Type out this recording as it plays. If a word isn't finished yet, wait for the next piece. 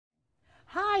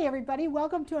Hi everybody,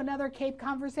 welcome to another Cape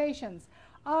Conversations.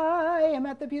 I am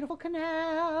at the beautiful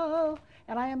Canal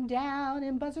and I am down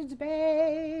in Buzzards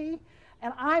Bay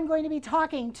and I'm going to be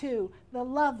talking to the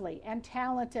lovely and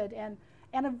talented and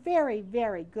a very,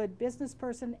 very good business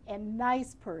person and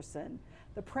nice person,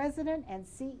 the President and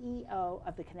CEO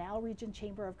of the Canal Region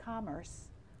Chamber of Commerce.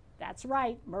 That's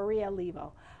right, Marie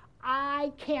Oliva.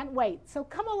 I can't wait. So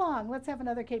come along, let's have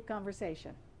another Cape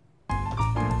Conversation.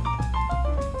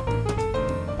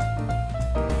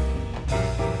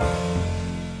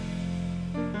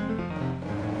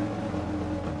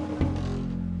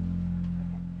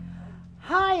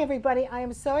 Hi everybody, I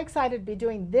am so excited to be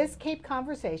doing this Cape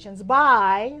Conversations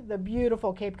by the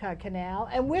beautiful Cape Cod Canal.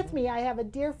 And with me I have a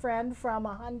dear friend from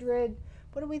 100,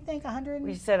 what do we think, 100?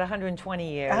 We said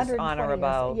 120 years 120 on or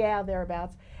about. Yeah,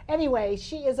 thereabouts. Anyway,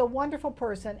 she is a wonderful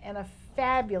person and a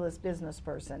fabulous business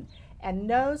person and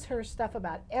knows her stuff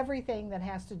about everything that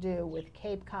has to do with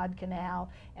Cape Cod Canal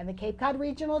and the Cape Cod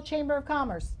Regional Chamber of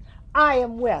Commerce. I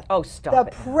am with the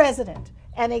president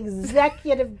and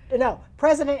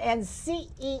president and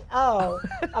CEO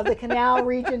of the Canal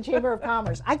Region Chamber of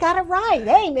Commerce. I got it right.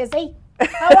 Hey, Missy.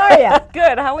 How are you?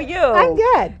 Good. How are you? I'm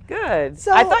good. Good.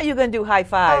 So, I thought you were going to do high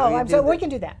five. Oh, so we can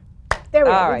do that. There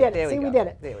we go. All we did it. See, we did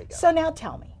it. There we go. So now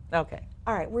tell me. Okay.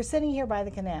 All right, we're sitting here by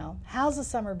the canal. How's the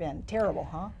summer been? Terrible,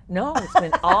 huh? No, it's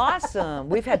been awesome.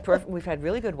 We've had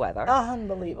really good weather.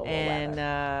 Unbelievable and,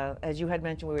 weather. As you had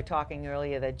mentioned, we were talking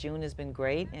earlier that June has been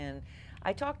great, and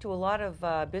I talked to a lot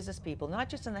of business people, not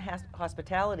just in the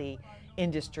hospitality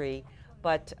industry,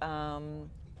 but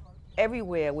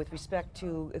everywhere with respect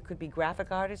to, it could be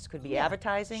graphic artists, could be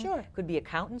advertising, could be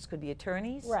accountants, could be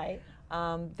attorneys. Right.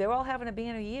 They're all having a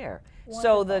banner year. Wonderful.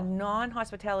 So the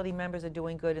non-hospitality members are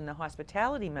doing good and the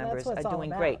hospitality members are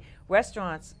doing great.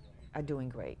 Restaurants are doing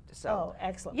great. So, oh,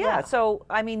 excellent. Yeah, well, so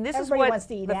I mean, this is what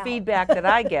the feedback that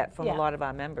I get from a lot of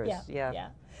our members. Yeah.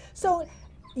 So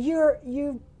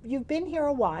you've been here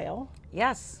a while.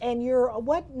 Yes. And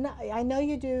I know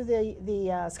you do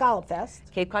the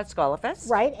Scallopfest. Cape Cod Scallopfest.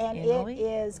 Right, and annually.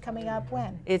 It is coming up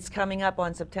when? It's coming up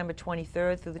on September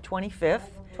 23rd through the 25th.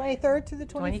 23rd to the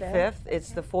 25th.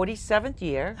 It's the 47th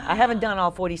year. I haven't done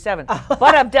all 47,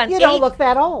 but I've done You don't look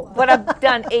that old. But I've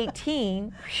done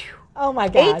 18. Oh my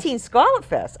gosh. 18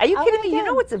 Scallopfest. Are you kidding me? God. You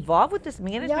know what's involved with this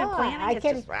management planning? I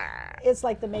can't. It's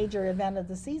like the major event of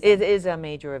the season. It is a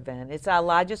major event. It's our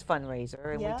largest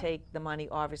fundraiser, and we take the money,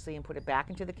 obviously, and put it back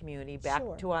into the community, back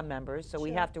to our members. So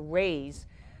we have to raise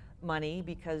money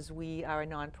because we are a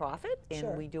nonprofit,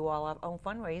 and we do all our own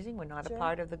fundraising. We're not a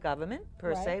part of the government,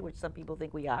 per se, which some people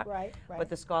think we are. Right. But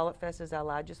the Scallopfest is our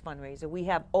largest fundraiser. We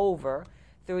have over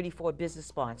 34 business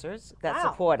sponsors that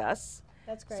support us.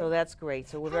 That's great. So that's great.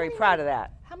 So we're very proud of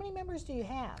that. How many members do you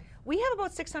have? We have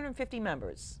about 650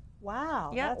 members.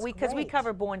 Wow. Yeah, because we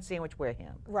cover Bourne, Sandwich,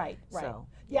 Wareham. Right. So,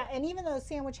 yeah, and even though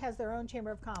Sandwich has their own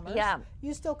Chamber of Commerce,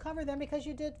 you still cover them because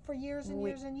you did for years and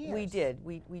years and years. We did.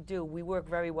 We do. We work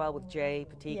very well with Jay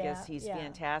Patikas. He's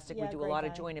fantastic. We do a lot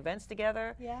of joint events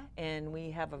together, and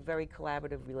we have a very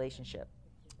collaborative relationship.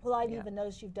 Well, I've even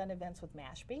noticed you've done events with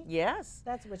Mashpee. Yes.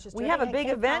 Which is we have a big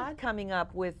event coming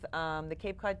up with the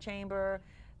Cape Cod Chamber,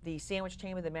 the Sandwich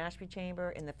Chamber, the Mashpee Chamber,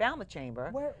 and the Falmouth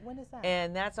Chamber. When is that?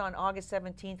 And that's on August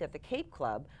 17th at the Cape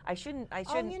Club. I shouldn't.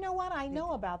 Oh, you know what? I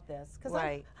know about this because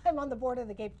I'm on the board of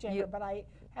the Cape Chamber, but I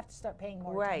have to start paying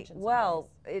more attention. Right. Well,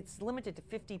 it's limited to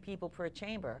 50 people per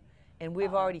chamber, and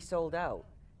we've already sold out.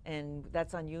 And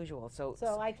that's unusual. So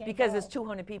I can't because there's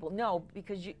 200 people. No,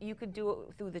 because you could do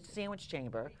it through the Sandwich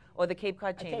Chamber or the Cape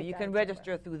Cod Chamber. You can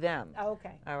register through them. Oh,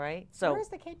 okay. All right. So where's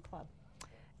the Cape Club?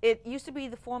 It used to be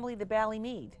formerly the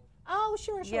Ballymead. Oh,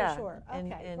 sure.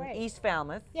 Okay, great. East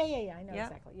Falmouth. Yeah, I know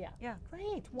exactly. Yeah.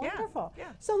 Great, wonderful.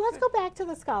 Yeah. So let's go back to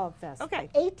the Scallopfest. Okay.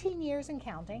 18 years and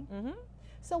counting. Mm-hmm.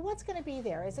 So what's going to be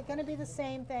there? Is it going to be the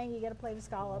same thing? You got to play the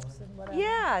scallops and whatever?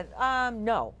 Yeah.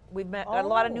 No. We've met a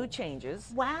lot of new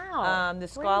changes. Wow. The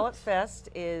Scallopfest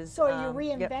is. So are you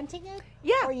reinventing it?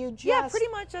 Yeah. Or are you just, yeah, pretty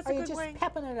much. That's a good way. Are you just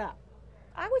pepping it up?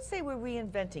 I would say we're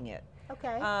reinventing it.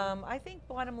 Okay. I think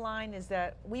bottom line is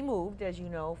that we moved, as you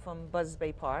know, from Buzzards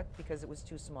Bay Park because it was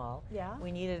too small. Yeah.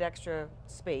 We needed extra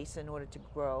space in order to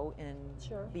grow and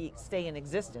stay in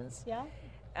existence. Yeah.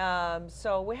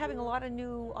 So we're having a lot of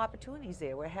new opportunities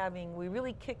there. We're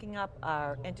really kicking up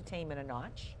our entertainment a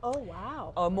notch. Oh,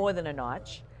 wow. Or more than a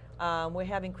notch. We're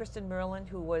having Kristen Merlin,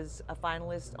 who was a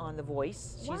finalist on The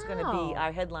Voice. She's going to be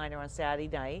our headliner on Saturday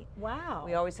night. Wow.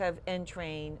 We always have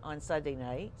N-Train on Sunday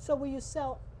night. So will you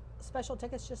sell special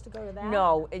tickets just to go to that?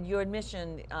 No, your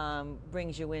admission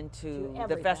brings you into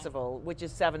the festival, which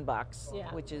is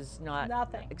 $7, which is not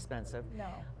expensive.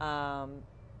 No.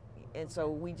 and so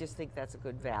we just think that's a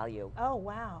good value. Oh,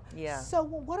 wow. Yeah. So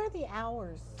what are the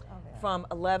hours of it? From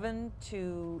 11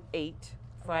 to 8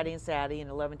 Friday and Saturday, and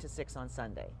 11 to 6 on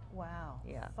Sunday. Wow.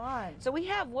 Yeah. Fun. So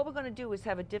what we're going to do is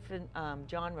have a different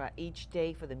genre each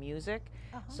day for the music.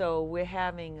 Uh-huh. So we're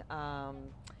having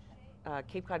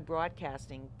Cape Cod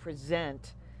Broadcasting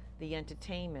present the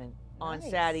entertainment on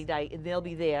Nice. Saturday night, and they'll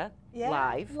be there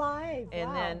live. Live. And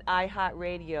wow. then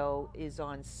iHeartRadio is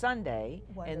on Sunday,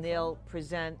 Wonderful. and they'll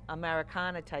present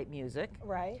Americana type music.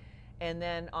 Right. And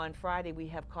then on Friday we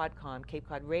have CODCOM, Cape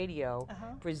Cod Radio, Uh-huh.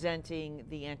 presenting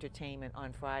the entertainment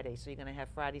on Friday. So you're going to have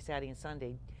Friday, Saturday, and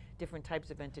Sunday, different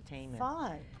types of entertainment.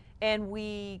 Fun. And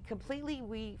we completely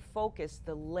refocused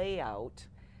the layout.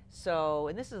 So,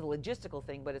 and this is a logistical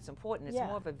thing, but it's important. It's Yeah.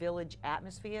 more of a village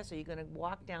atmosphere. So you're going to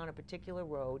walk down a particular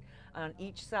road. On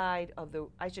each side of the,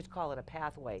 I should call it a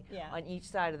pathway. Yeah. On each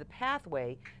side of the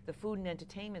pathway, the food and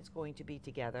entertainment's going to be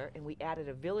together. And we added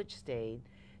a village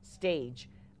stage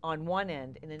on one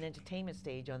end and an entertainment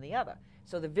stage on the other.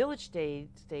 So the village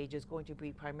stage is going to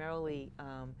be primarily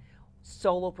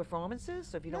solo performances.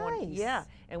 So if you don't want, Nice. yeah.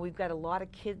 And we've got a lot of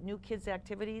new kids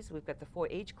activities. We've got the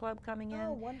 4-H club coming in.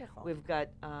 Oh, wonderful. We've got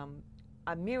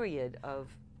a myriad of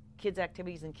kids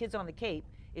activities, and Kids on the Cape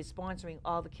is sponsoring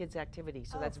all the kids activities.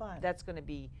 So Oh, fun. that's going to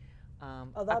be Oh,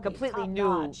 a that'll be completely new.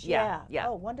 top-notch. Yeah.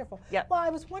 Oh, wonderful. Yeah. Well, I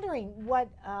was wondering what,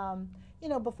 you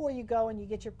know, before you go and you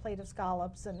get your plate of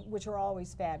scallops, and which are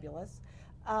always fabulous.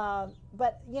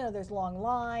 But you know, there's long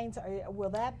lines. Will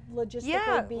that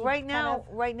logistically be? Right now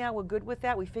we're good with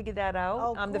that. We figured that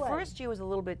out. Oh, The good. first year was a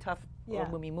little bit tough Yeah.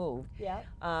 when we moved. Yeah.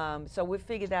 So we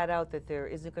figured that out, that there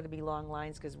isn't going to be long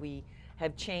lines, because we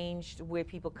have changed where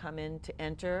people come in to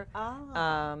enter.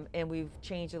 And we've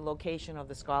changed the location of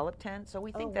the scallop tent. So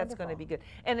we think that's going to be good.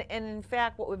 And in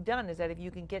fact, what we've done is that if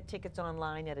you can get tickets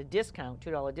online at a discount,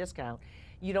 $2 discount,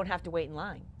 you don't have to wait in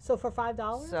line. So for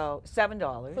 $5? So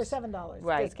 $7. For $7.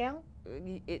 Right. Discount?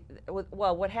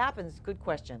 Well, what happens, good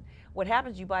question. What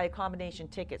happens, you buy a combination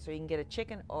ticket, so you can get a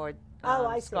chicken or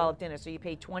I see. scallop dinner. So you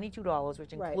pay $22,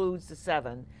 which Right. includes the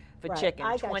 $7 for Right, chicken,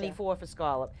 I gotcha. $24 for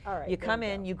scallop. All right, You there come you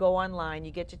in, go. you go online,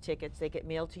 you get your tickets, they get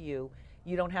mailed to you.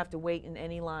 You don't have to wait in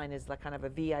any line. It's like kind of a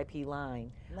VIP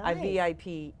line, a Nice.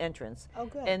 VIP entrance. Oh,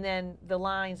 good. And then the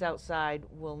lines outside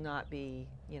will not be,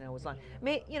 as long.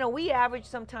 We average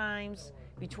sometimes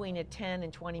between a 10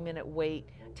 and 20-minute wait,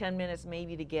 10 minutes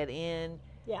maybe to get in,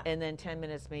 Yeah. and then 10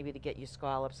 minutes maybe to get your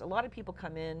scallops. A lot of people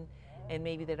come in and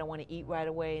maybe they don't want to eat right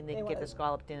away, and they can get the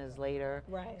scallop dinners later.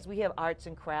 Right. 'Cause we have arts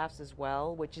and crafts as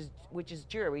well, which is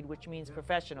juried, which means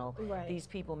professional. Right. These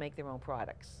people make their own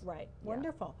products. Right. Yeah.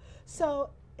 Wonderful. So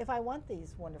if I want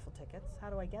these wonderful tickets, how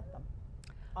do I get them?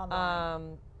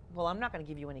 Online. Well, I'm not going to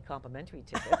give you any complimentary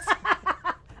tickets.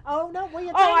 Oh no! Well,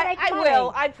 you're Oh, trying to make I money.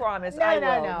 will. I promise. No, I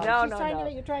no, will. no. No.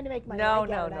 You're trying to make money. No, I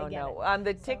get it, I get it.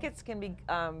 The tickets can be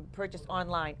purchased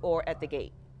online or at the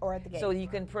gate. Or at the gate. So you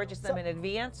can purchase them in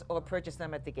advance or purchase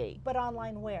them at the gate. But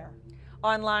online where?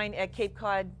 Online at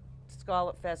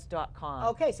CapeCodScallopfest.com.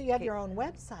 Okay, so you have your own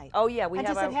website. Oh yeah, we and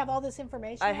have. does it have all this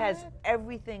information? It on has it?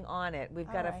 everything on it.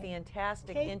 We've got a right.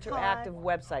 fantastic Cape interactive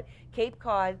website.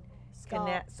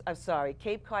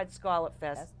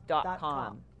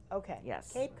 CapeCodScallopfest.com. Okay.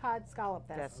 Yes.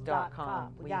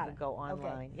 CapeCodScallopfest.com. We You got can it. go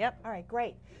online. Okay. Yep. All right,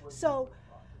 great. So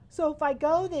if I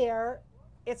go there,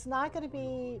 it's not going to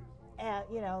be,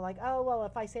 like, oh, well,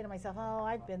 if I say to myself, oh,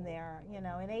 I've been there,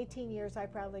 in 18 years,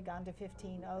 I've probably gone to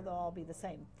 15, oh, they'll all be the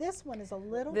same. This one is a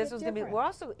little bit This was different. going to be, we're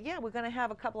also, we're going to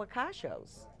have a couple of car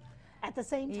shows. At the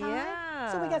same time?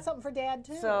 Yeah. So we got something for Dad,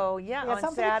 too. So, We got on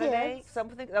something for the Saturday,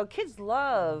 kids. kids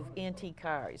love antique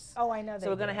cars. Oh, I know they So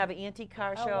we're going to do. have an antique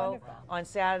car Oh, show wonderful. on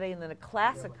Saturday, and then a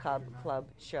classic club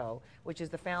show, which is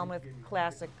the Falmouth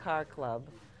Classic Car Club,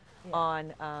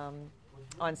 on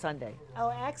Sunday. Oh,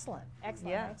 excellent,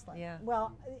 excellent, Yeah, excellent. yeah.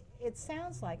 Well, it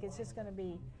sounds like it's just going to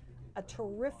be a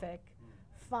terrific,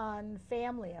 fun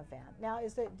family event. Now,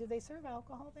 do they serve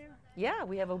alcohol there? Yeah,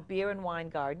 we have a beer and wine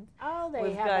garden. Oh, they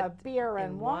We've have got a beer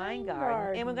and wine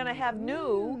garden. And we're going to have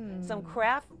some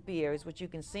craft beers, which you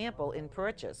can sample and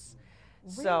purchase.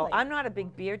 So Really? I'm not a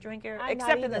big beer drinker, I'm not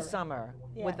except in the either. summer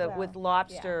Yeah, with well,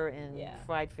 lobster and yeah.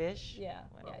 fried fish. Yeah,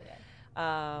 Well,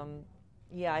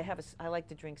 yeah. I like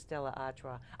to drink Stella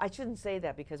Artois. I shouldn't say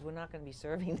that because we're not going to be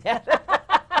serving that.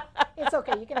 It's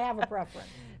okay, you can have a preference.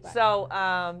 But- So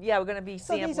we're going to be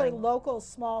So sampling. these are local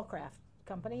small craft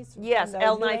companies? from Yes, the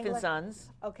L New Knife and England- Sons.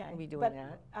 Okay. We'll be doing but-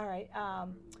 that. All right.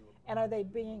 And are they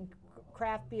being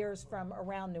craft beers from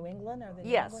around New England? Are they New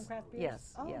Yes, England craft beers?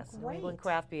 yes, Oh, yes. New great. England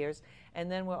craft beers.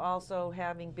 And then we're also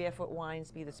having Barefoot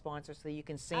Wines be the sponsor, so you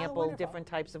can sample wonderful. different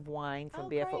types of wine from Oh,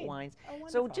 Barefoot great. Wines. Oh,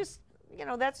 So wonderful. just you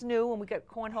know, that's new, and we got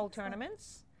cornhole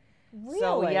tournaments. Really?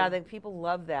 So yeah, people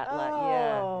love that.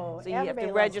 Yeah. Oh, So you have everybody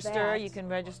to loves register. that. You can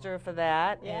register for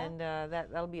that, Yeah. and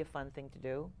that'll be a fun thing to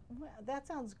do. Well, that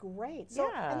sounds great. So,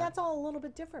 Yeah. and that's all a little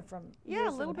bit different from Yeah, years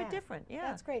a in little the bit past. different. Yeah.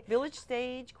 That's great. Village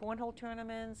stage, cornhole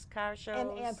tournaments, car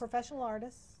shows, And professional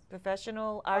artists.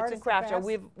 professional arts Artists and and crafts.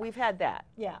 crafts. We've had that.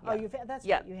 Yeah. Yeah. Oh, that's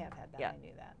Yeah. right. You have had that. Yeah. I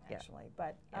knew that Yeah. actually.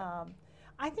 But Yeah.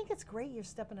 I think it's great. You're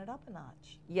stepping it up a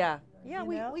notch. Yeah, yeah,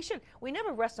 You know? we should. We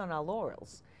never rest on our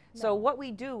laurels. No. So what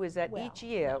we do is that Well, each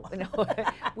year,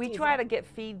 we Teasing. try to get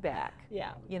feedback.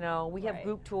 Yeah. You know, we have Right.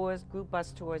 group tours, group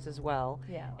bus tours as well.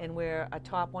 Yeah. And we're a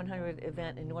top 100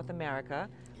 event in North America,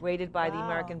 rated by the Wow.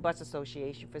 American Bus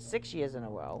Association for 6 years in a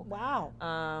row. Wow.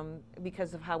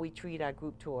 Because of how we treat our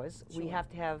group tours. We Sure. have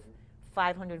to have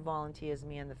 500 volunteers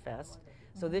man the fest.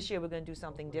 So this year we're going to do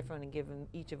something different and give them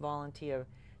each a volunteer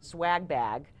swag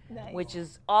bag, Nice. which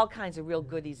is all kinds of real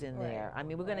goodies in Right, there. I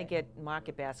mean, we're going right. to get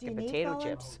market basket Do you need potato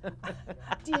chips.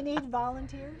 Do you need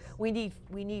volunteers? we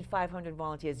need 500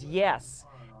 volunteers. Yes.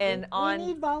 And we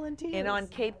need volunteers. and on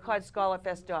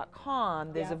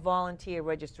CapeCodScallopfest.com, there's Yeah. a volunteer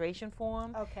registration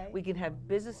form. Okay. We can have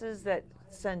businesses that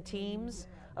send teams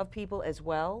of people as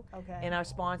well. Okay. And our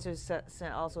sponsors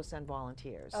also send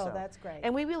volunteers. Oh, so. that's great.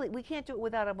 And we can't do it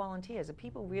without our volunteers. And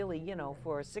people really, you know,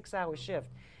 for a 6-hour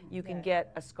shift, you can Yeah.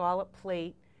 get a scallop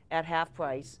plate at half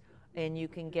price, and you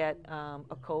can get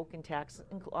a Coke and tax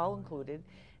all included,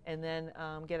 and then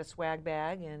get a swag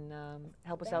bag and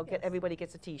help us out. Fabulous. Everybody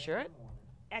gets a T-shirt.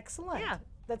 Excellent. Yeah.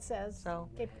 That says. So,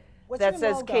 Cape, what's that your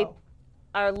says logo? Cape.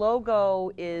 Our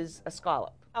logo is a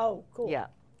scallop. Oh, cool. Yeah.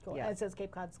 Cool. Yeah. And it says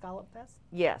Cape Cod Scallopfest.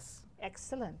 Yes.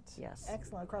 Excellent. Yes.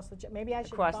 Excellent. Across the maybe I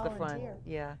should Across volunteer. the front.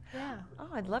 Yeah. Yeah. Oh,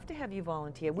 I'd love to have you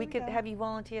volunteer. We we could go. have you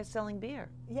volunteer selling beer.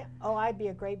 Yeah. Oh, I'd be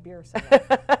a great beer seller.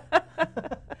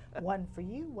 One for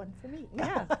you, one for me.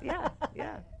 Yeah, yeah,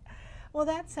 yeah. Well,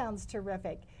 that sounds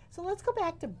terrific. So let's go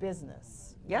back to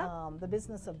business. Yeah. The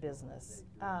business of business.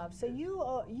 So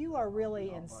you are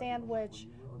really in Sandwich,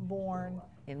 born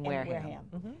In Wareham.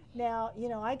 Mhm. Now, you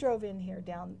know, I drove in here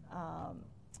down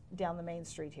the main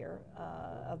street here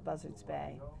of Buzzards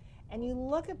Bay, and you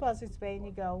look at Buzzards Bay and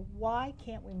you go, why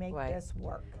can't we make Right. this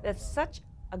work? That's such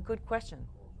a good question.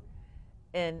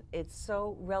 And it's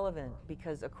so relevant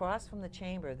because across from the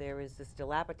chamber there is this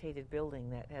dilapidated building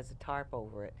that has a tarp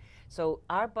over it. So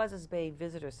our Buzzards Bay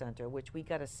Visitor Center, which we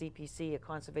got a CPC, a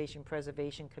Conservation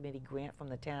Preservation Committee grant from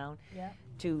the town, Yeah.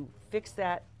 to fix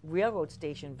that railroad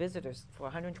station visitors for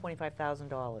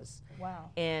 $125,000. Wow.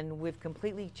 And we've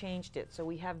completely changed it. So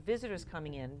we have visitors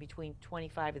coming in between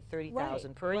 25 and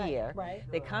 30,000 per right, year. right.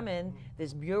 They come in,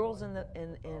 there's murals in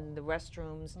the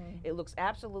restrooms. Mm. It looks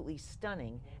absolutely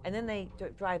stunning. And then they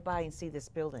drive by and see this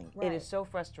building. It Right. is so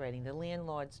frustrating. The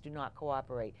landlords do not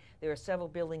cooperate. There are several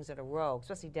buildings in a row,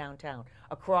 especially downtown,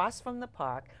 across from the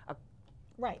park,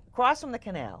 Right. across from the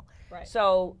canal. Right.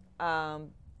 So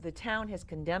the town has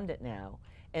condemned it now,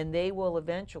 and they will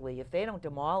eventually, if they don't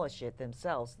demolish it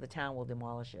themselves, the town will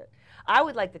demolish it. I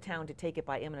would like the town to take it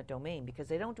by eminent domain because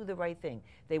they don't do the right thing.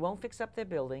 They won't fix up their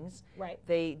buildings. Right.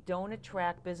 They don't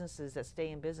attract businesses that stay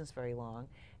in business very long,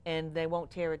 and they won't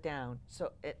tear it down.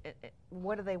 So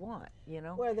what do they want, you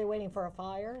know? What, are they waiting for a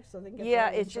fire so they can get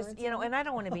Yeah, their it's just, insurance you know, in? and I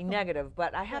don't want to be negative,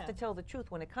 but I have Yeah. to tell the truth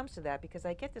when it comes to that because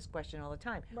I get this question all the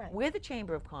time. Right. We're the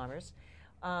Chamber of Commerce.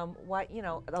 Why, you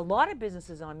know, a lot of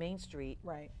businesses on Main Street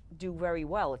Right. do very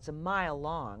well. It's a mile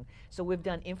long. So we've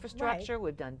done infrastructure,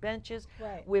 we've done benches.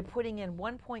 Right. We're putting in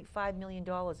 $1.5 million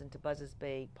into Buzzards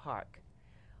Bay Park.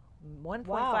 1.5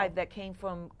 Wow. that came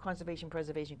from Conservation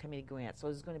Preservation Committee grants. So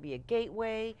there's going to be a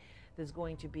gateway, there's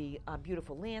going to be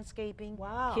beautiful landscaping,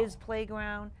 Wow. kids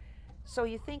playground. So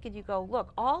you think and you go,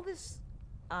 look, all this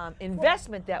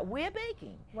investment that we're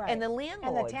making Right. and the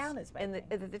landlords town is and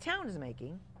making. the town is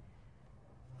making,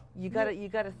 you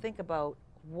gotta think about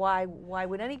why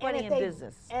would anybody And in if they-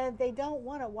 business? And if they don't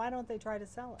want it, why don't they try to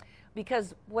sell it?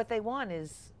 Because what they want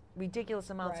is ridiculous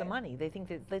amounts of Right. money. They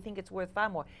think it's worth far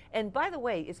more. And by the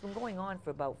way, it's been going on for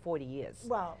about 40 years.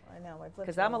 Well, I know. I've lived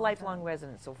Because here I'm a long lifelong time.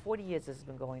 resident, so 40 years this has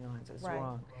been going on, so it's Right.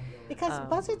 wrong. Because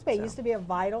Buzzards Bay so- used to be a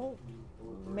vital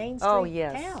Main Street Oh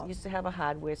yes, town. used to have a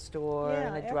hardware store Yeah, and a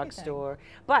everything. drugstore.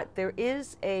 But there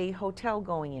is a hotel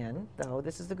going in, though.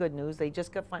 This is the good news. They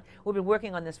just got we've been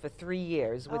working on this for 3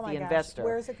 years with Oh the my gosh, investor.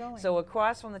 where is it going? So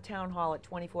across from the town hall at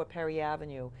 24 Perry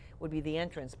Avenue would be the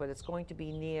entrance, but it's going to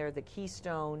be near the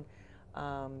Keystone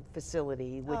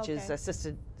facility, which is Okay.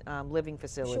 assisted living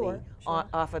facility Sure.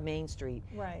 off of Main Street.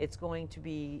 Right. It's going to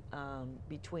be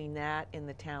between that and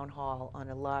the town hall on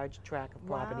a large tract of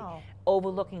property, Wow.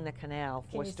 overlooking the canal,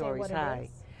 Can 4 you say stories what it high.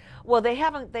 is? Well, they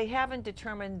haven't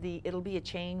determined it'll be a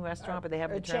chain restaurant, but they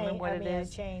haven't determined what it is.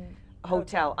 A chain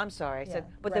hotel. I'm sorry, I said,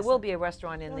 but there will be a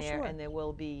restaurant in there, sure. and there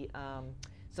will be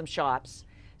some shops.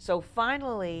 So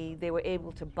finally, they were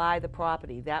able to buy the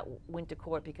property. That went to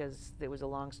court because there was a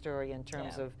long story in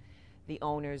terms of the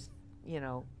owners, you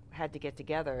know, had to get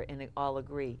together and all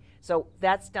agree. So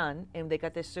that's done, and they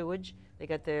got their sewage.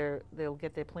 They'll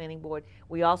get their planning board.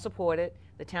 We all support it.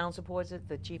 The town supports it.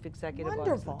 The chief executive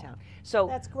officer of the town. So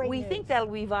that's great we news. think that'll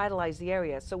revitalize the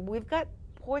area. So we've got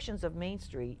portions of Main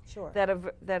Street that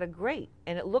are great,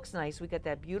 and it looks nice. We got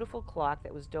that beautiful clock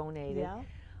that was donated.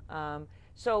 Yeah.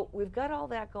 So we've got all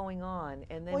that going on,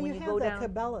 and then when you go down, you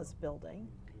have the Cabela's building.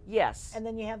 Yes. And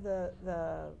then you have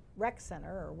the rec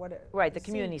center, or what? Right, the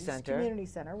community center. Community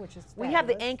center, which is fabulous. We have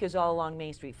the anchors all along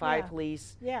Main Street, fire,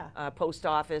 police, post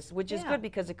office, which is good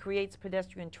because it creates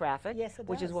pedestrian traffic,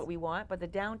 which is what we want. But the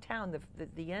downtown,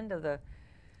 the end of the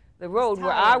road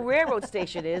where our railroad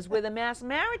station is, where the Mass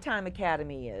Maritime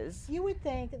Academy is. You would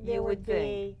think there would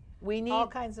be all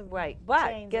kinds of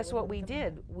But guess what we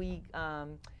did? We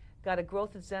got a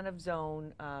growth incentive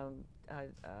zone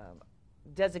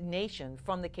designation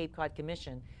from the Cape Cod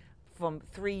Commission from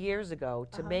 3 years ago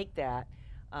to make that.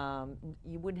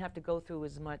 You wouldn't have to go through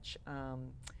as much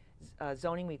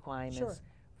zoning requirements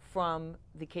from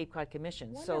the Cape Cod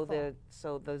Commission. Wonderful.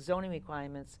 So the zoning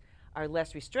requirements are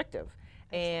less restrictive.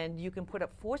 And you can put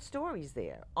up 4 stories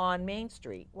there on Main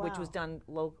Street, which was done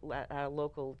at our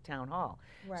local town hall.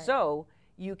 So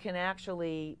you can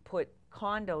actually put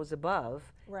condos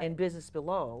above and business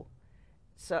below,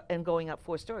 and going up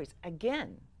 4 stories.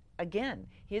 Again,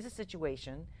 here's a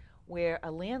situation where a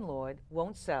landlord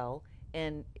won't sell,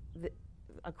 and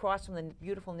across from the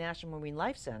beautiful National Marine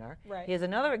Life Center, here's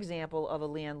another example of a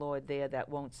landlord there that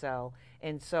won't sell,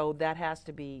 and so that has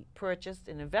to be purchased,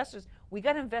 and investors, we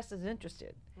got investors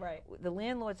interested. The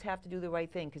landlords have to do the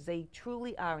right thing because they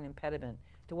truly are an impediment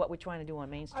to what we're trying to do on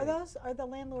Main Street. Are the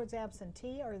landlords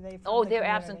absentee, or are they from Oh, the they're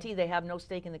community? absentee. They have no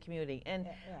stake in the community. And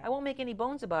I won't make any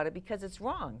bones about it because it's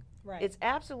wrong. It's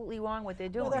absolutely wrong what they're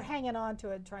doing. Well, they're hanging on to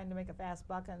it, trying to make a fast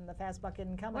buck, and the fast buck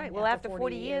isn't coming. Well, after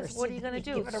 40 years, what are you going to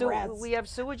do? We have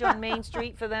sewage on Main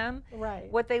Street for them.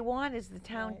 What they want is the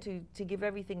town to give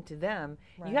everything to them.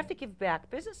 You have to give back.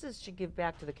 Businesses should give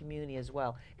back to the community as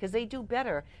well because they do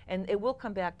better, and it will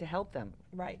come back to help them.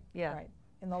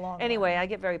 In the long run. Anyway, I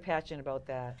get very passionate about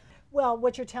that. Well,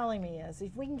 what you're telling me is,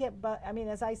 if we can get, I mean,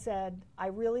 as I said, I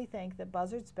really think that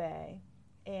Buzzards Bay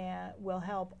will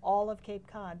help all of Cape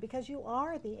Cod, because you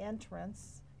are the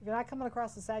entrance. If you're not coming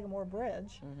across the Sagamore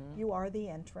Bridge, you are the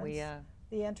entrance.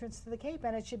 The entrance to the Cape,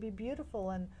 and it should be beautiful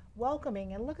and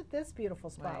welcoming. And look at this beautiful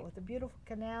spot with the beautiful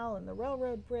canal and the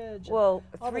railroad bridge. Well,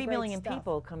 3 million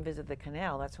people come visit the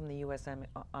canal. That's from the U.S.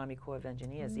 Army Corps of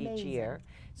Engineers each year.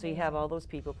 So you have all those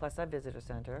people plus our visitor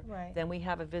center. Then we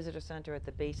have a visitor center at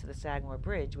the base of the Sagamore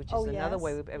Bridge, which is another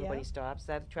way everybody stops.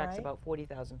 That attracts about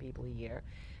 40,000 people a year.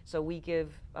 So we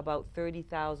give about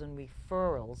 30,000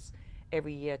 referrals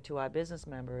every year to our business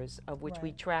members, of which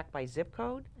we track by zip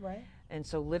code. And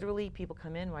so literally people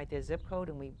come in, write their zip code,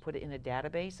 and we put it in a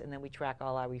database, and then we track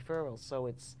all our referrals. So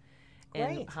it's,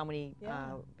 and how many,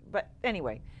 but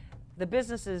anyway, the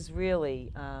businesses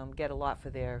really get a lot for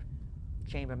their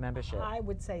chamber membership. I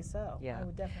would say so. I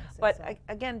would definitely say so. But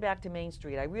again, back to Main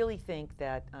Street, I really think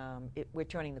that we're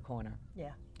turning the corner.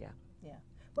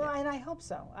 Well, and I hope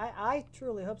so. I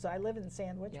truly hope so. I live in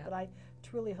Sandwich, but I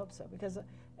truly hope so, because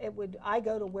it would. I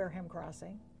go to Wareham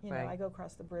Crossing. You know, I go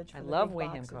across the bridge. For I the love big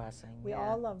Wareham boxes. Crossing. We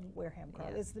all love Wareham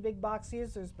Crossing. It's the big box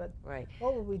users, but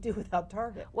what would we do without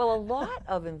Target? Well, a lot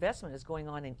of investment is going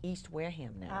on in East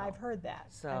Wareham now. I've heard that.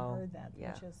 So, I've heard that,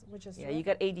 which is you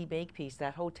got AD Makepeace,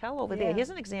 that hotel over there.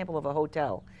 Here's an example of a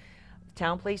hotel,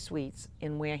 Town Place Suites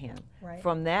in Wareham.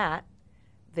 From that,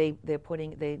 they're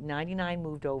putting 99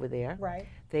 moved over there.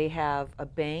 They have a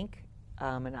bank,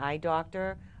 an eye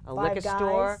doctor, a liquor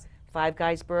store, Five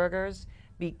Guys Burgers.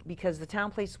 Because the Town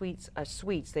Place Suites are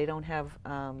suites, they don't have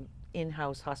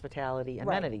in-house hospitality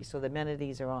amenities. So the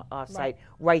amenities are off-site,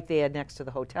 right there next to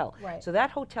the hotel. So that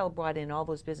hotel brought in all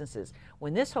those businesses.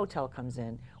 When this hotel comes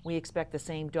in, we expect the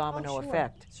same domino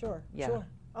effect. Sure.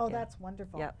 Oh, that's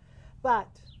wonderful. But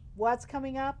what's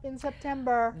coming up in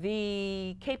September?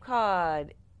 The Cape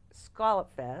Cod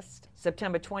Scallopfest,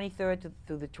 September 23rd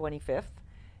through the 25th.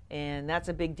 And that's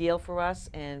a big deal for us,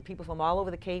 and people from all over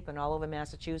the Cape and all over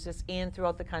Massachusetts and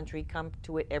throughout the country come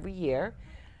to it every year.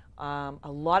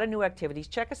 A lot of new activities.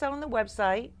 Check us out on the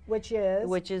website, Which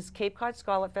is?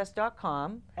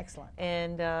 CapeCodScallopfest.com. Excellent.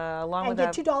 And along And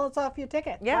with get $2 off your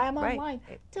ticket. Yeah, Buy them right. online.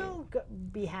 Don't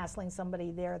be hassling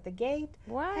somebody there at the gate.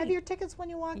 Right. Have your tickets when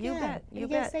you walk You in. bet, you and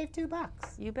bet. get saved $2.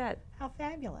 You bet. How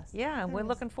fabulous. Yeah, and we're Fabulous.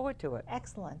 looking forward to it.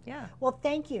 Excellent. Yeah. Well,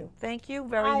 thank you. Thank you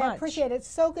very much. I appreciate it. It's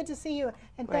so good to see you.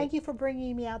 And Great. thank you for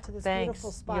bringing me out to this Thanks.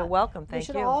 beautiful spot. You're welcome. We Thank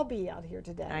should you. all be out here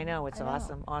today. I know, it's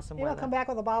awesome, awesome Maybe I'll weather. come back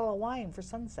with a bottle of wine for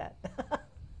sunset.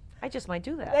 I just might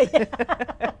do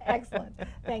that. Excellent.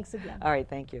 Thanks again. All right,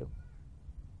 thank you.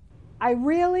 I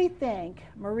really think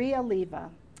Marie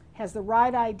Oliva has the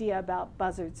right idea about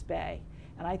Buzzards Bay.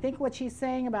 And I think what she's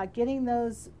saying about getting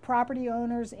those property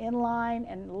owners in line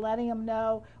and letting them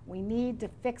know we need to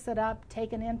fix it up,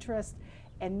 take an interest,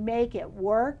 and make it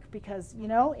work, because, you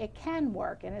know, it can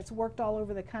work, and it's worked all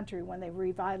over the country when they've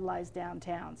revitalized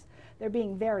downtowns. They're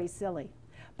being very silly.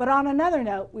 But on another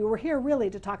note, we were here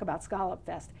really to talk about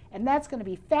Scallopfest, and that's going to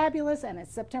be fabulous, and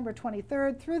it's September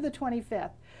 23rd through the 25th.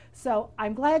 So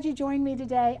I'm glad you joined me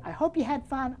today. I hope you had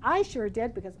fun. I sure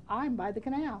did, because I'm by the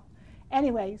canal.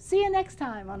 Anyway, see you next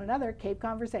time on another Cape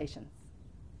Conversations.